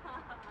下来！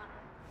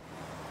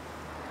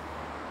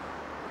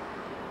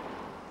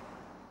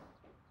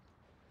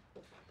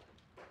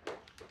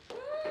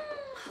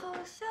好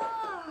香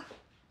啊！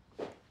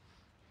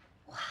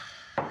哇，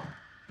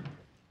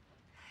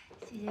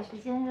谢谢石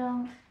先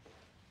生。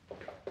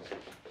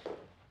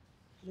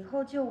以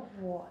后就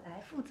我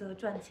来负责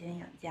赚钱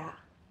养家，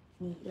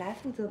你来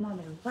负责貌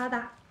美如花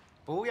的。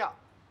不要。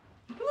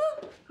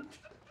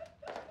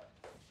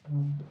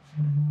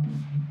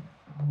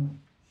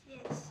谢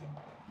谢。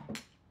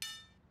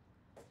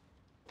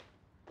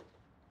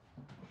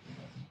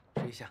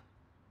试一下。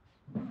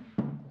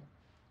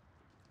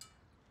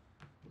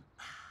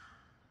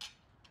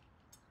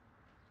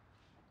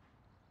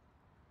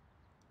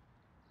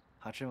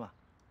好吃吗？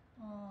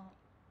嗯。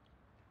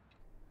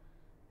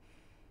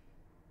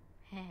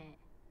嘿嘿。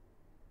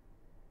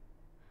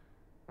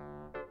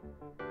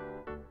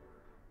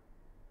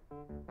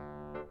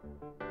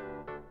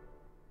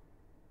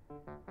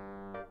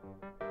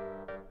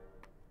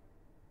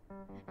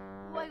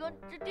外公，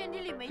这电梯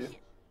里没线。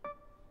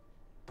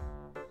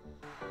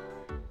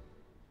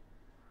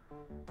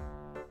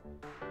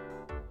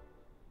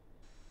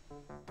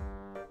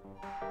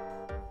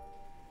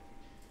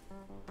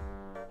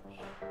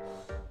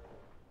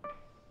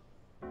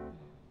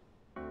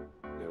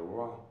哪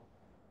屋啊？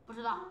不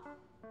知道。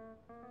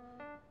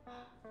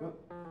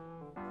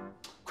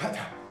快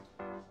点！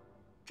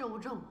正午。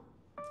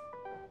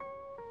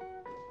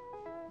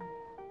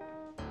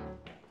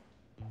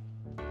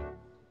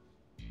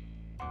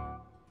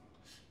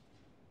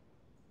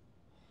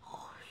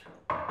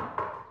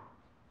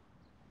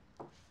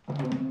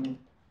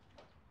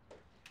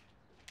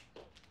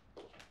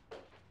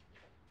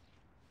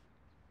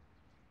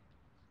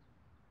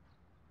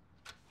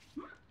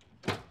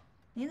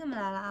你怎么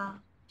来了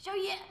啊？小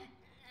野，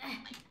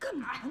干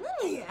嘛呢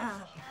你？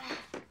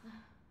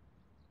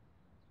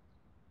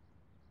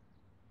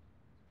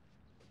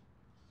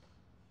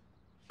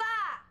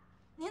爸，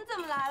您怎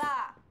么来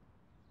了？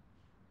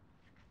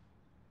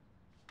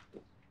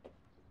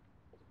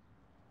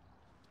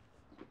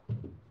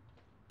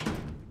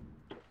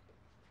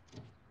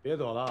别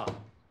走了，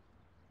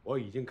我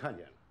已经看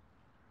见了，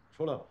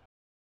出来吧。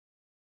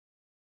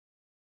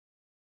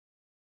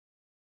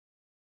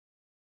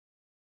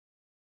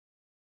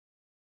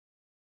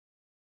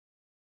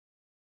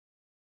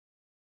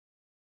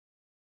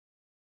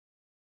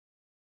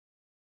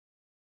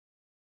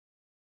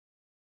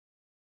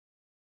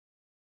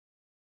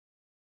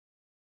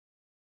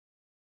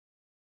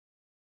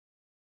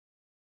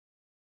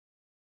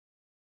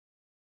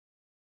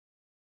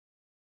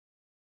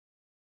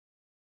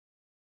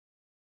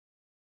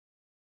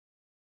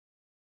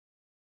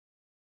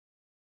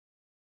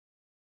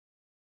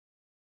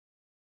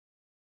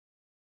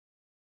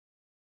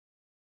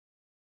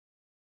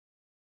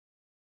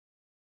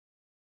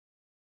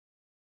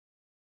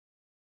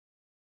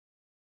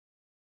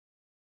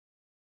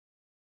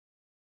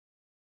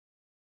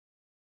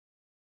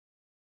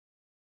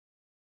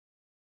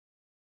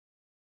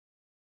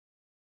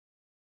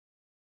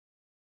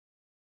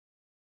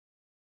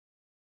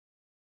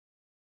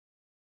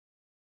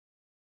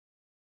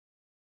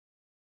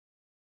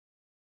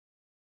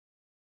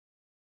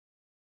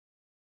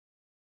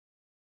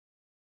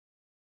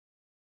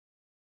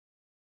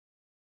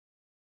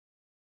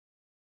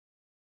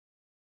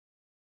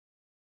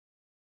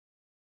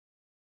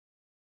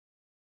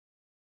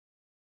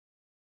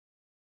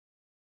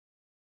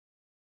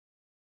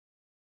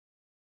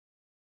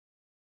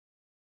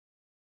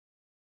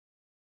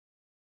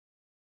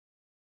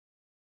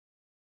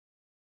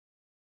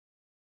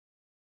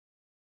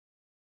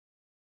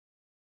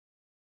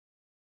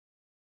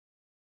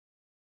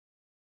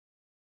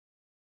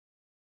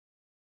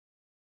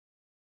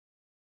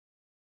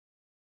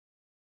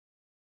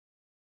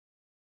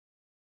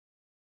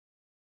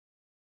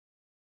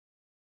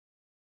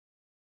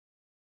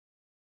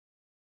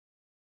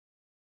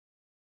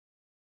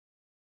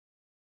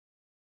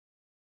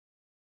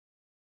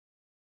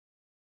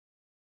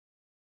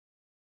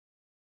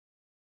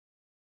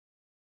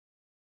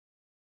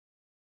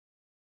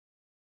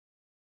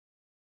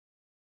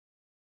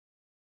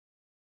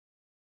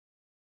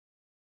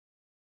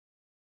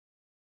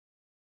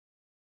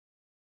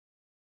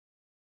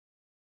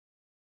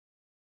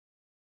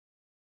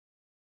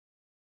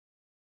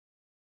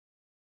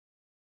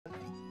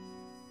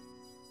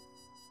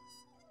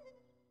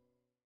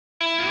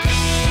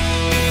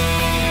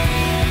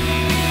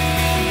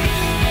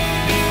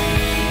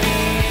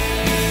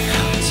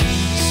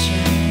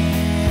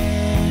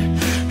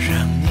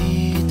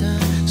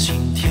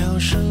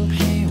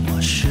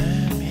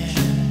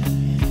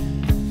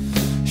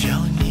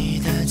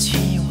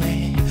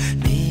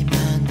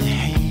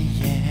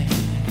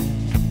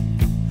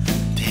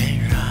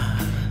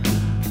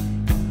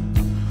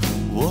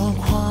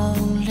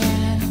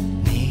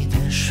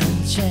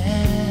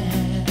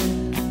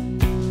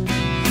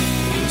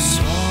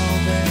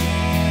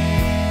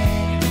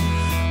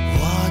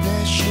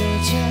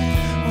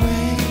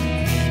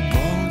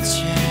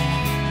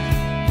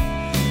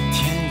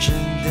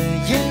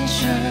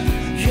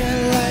原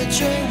来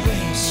最危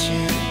险，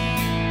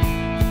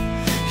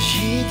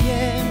一点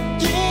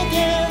一点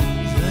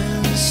沦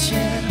陷。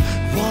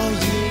我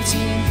已经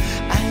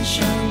爱上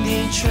你，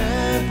却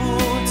不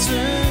自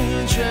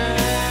觉。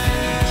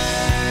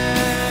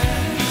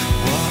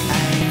我爱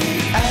你，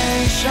爱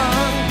上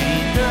你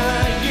的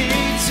一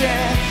切，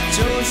就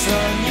算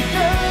你任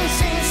性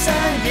3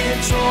夜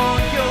左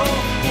右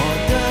我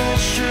的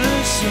视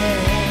线。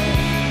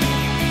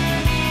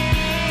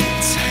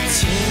清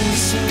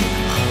醒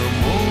和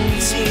梦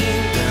境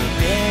的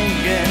边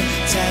缘，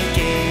再给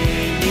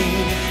你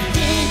一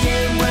点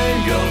温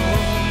柔，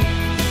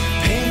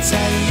陪在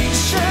你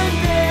身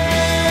边。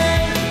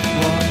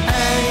我爱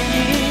你，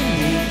你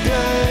的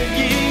一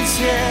切，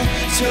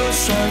就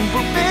算不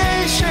被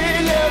谁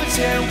了解，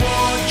我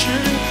执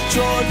着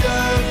的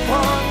狂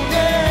恋。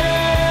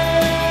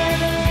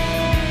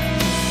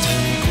等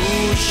故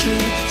事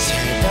写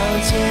到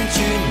结局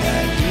那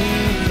一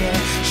夜，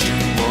是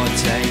我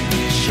在你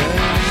身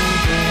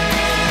边。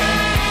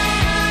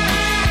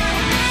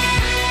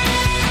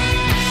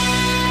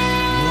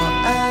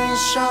爱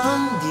上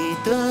你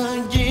的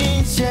一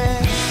切，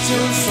就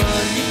算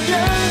你任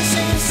性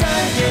3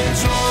夜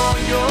左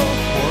右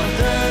我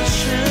的视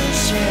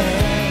线。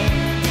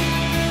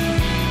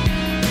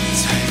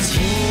在清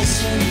醒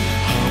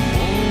和梦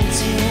境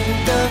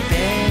的边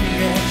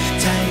缘，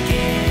再给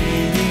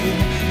你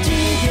一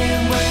点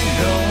温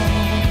柔，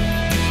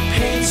陪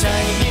在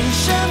你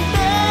身边。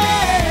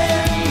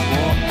我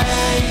爱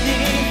你，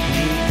你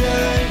的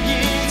一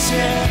切，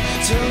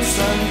就算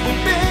不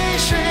被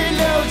谁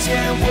了解，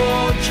我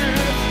执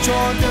着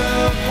的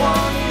狂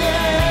恋。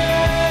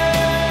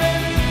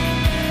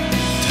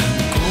等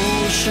故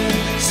事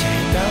写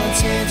到结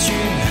局